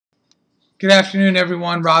Good afternoon,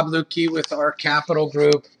 everyone. Rob Lukey with our Capital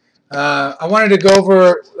Group. I wanted to go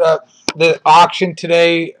over the auction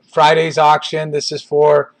today, Friday's auction. This is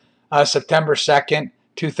for September 2nd,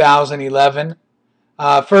 2011.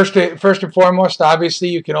 First and foremost, obviously,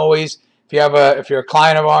 you can always, if you're a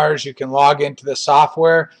client of ours, you can log into the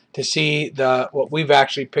software to see what we've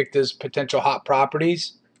actually picked as potential hot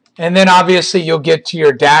properties. And then obviously you'll get to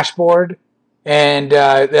your dashboard, and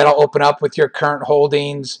that'll open up with your current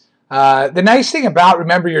holdings. The nice thing about,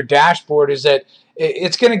 remember, your dashboard is that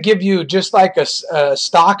it's going to give you, just like a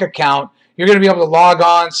stock account, you're going to be able to log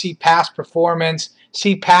on, see past performance,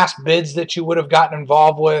 see past bids that you would have gotten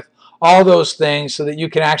involved with, all those things, so that you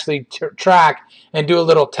can actually track and do a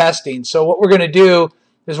little testing. So what we're going to do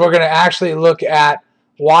is we're going to actually look at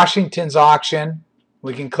Washington's auction.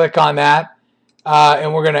 We can click on that,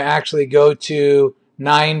 and we're going to actually go to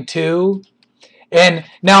 9/2. And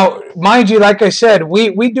now, mind you, like I said,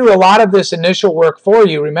 we do a lot of this initial work for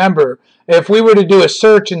you. Remember, if we were to do a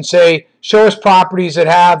search and say, show us properties that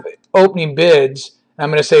have opening bids, I'm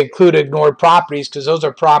going to say include ignored properties, because those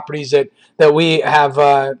are properties that we have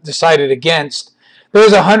decided against.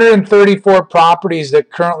 There's 134 properties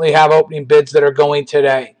that currently have opening bids that are going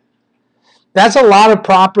today. That's a lot of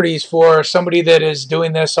properties for somebody that is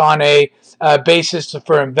doing this on a basis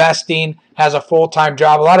for investing, has a full-time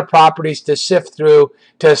job. A lot of properties to sift through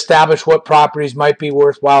to establish what properties might be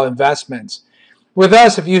worthwhile investments. With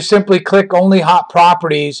us, if you simply click only hot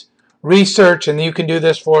properties, research, and you can do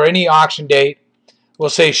this for any auction date, we'll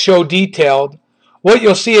say show detailed. What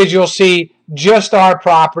you'll see is you'll see just our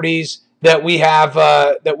properties that we have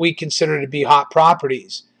that we consider to be hot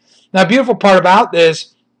properties. Now, the beautiful part about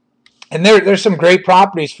this, and there's some great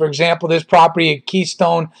properties. For example, this property in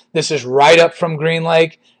Keystone, this is right up from Green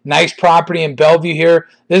Lake. Nice property in Bellevue here.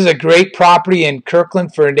 This is a great property in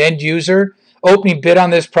Kirkland for an end user. Opening bid on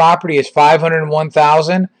this property is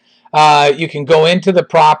 $501,000. You can go into the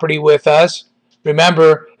property with us,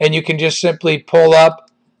 remember, and you can just simply pull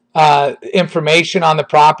up information on the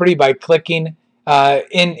property by clicking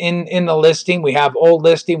in the listing. We have old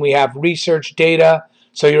listing. We have research data.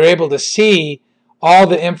 So you're able to see all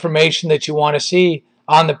the information that you want to see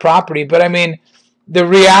on the property. But I mean, the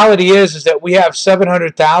reality is that we have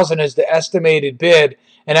 $700,000 as the estimated bid,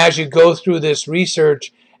 and as you go through this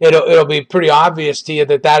research, it'll be pretty obvious to you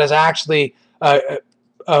that is actually a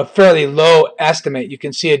fairly low estimate. You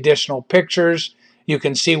can see additional pictures. You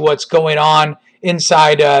can see what's going on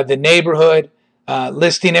inside the neighborhood,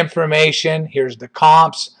 listing information. Here's the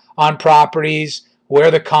comps on properties,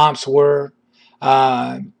 where the comps were.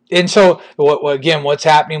 And so, again, what's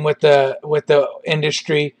happening with the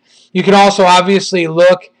industry? You can also obviously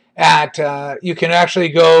look at. You can actually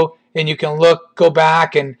go and you can go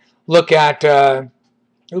back and look at.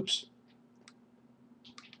 Oops.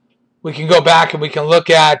 We can go back and we can look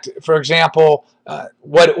at, for example,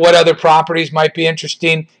 what other properties might be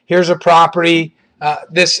interesting. Here's a property.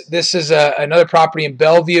 This is another property in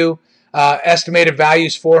Bellevue. Estimated value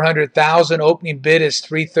is $400,000. Opening bid is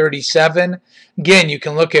 $337,000. Again, you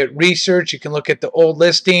can look at research. You can look at the old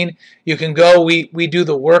listing. You can go. We do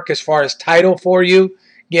the work as far as title for you.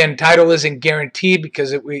 Again, title isn't guaranteed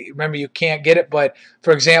because remember, you can't get it. But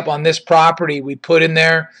for example, on this property, we put in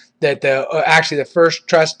there that actually the first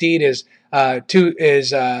trust deed is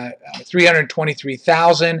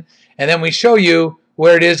 $323,000, and then we show you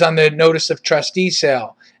where it is on the notice of trustee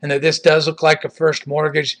sale, and that this does look like a first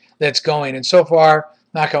mortgage that's going. And so far,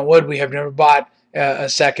 knock on wood, we have never bought a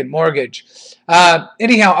second mortgage.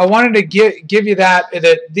 Anyhow, I wanted to give you that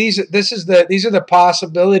these are the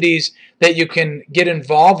possibilities that you can get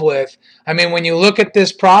involved with. I mean, when you look at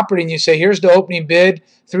this property and you say, here's the opening bid,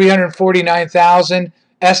 $349,000,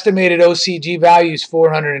 estimated OCG value is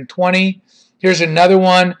 $420,000. Here's another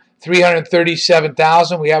one,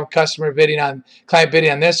 $337,000. We have a client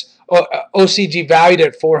bidding on this. OCG valued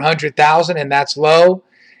at $400,000, and that's low.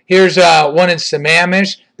 Here's one in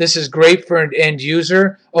Sammamish. This is great for an end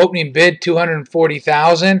user. Opening bid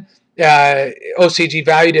 $240,000. OCG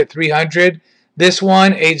valued at $300,000. This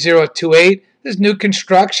one 8028. This is new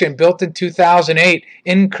construction built in 2008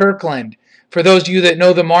 in Kirkland. For those of you that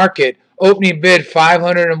know the market, opening bid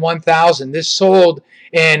 $501,000. This sold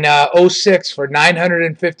in 06 for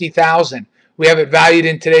 $950,000. We have it valued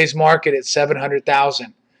in today's market at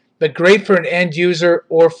 $700,000. But great for an end user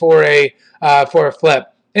or for a flip.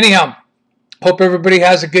 Anyhow, hope everybody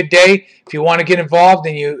has a good day. If you want to get involved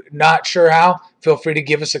and you're not sure how, feel free to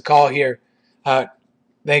give us a call here.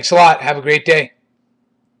 Thanks a lot. Have a great day.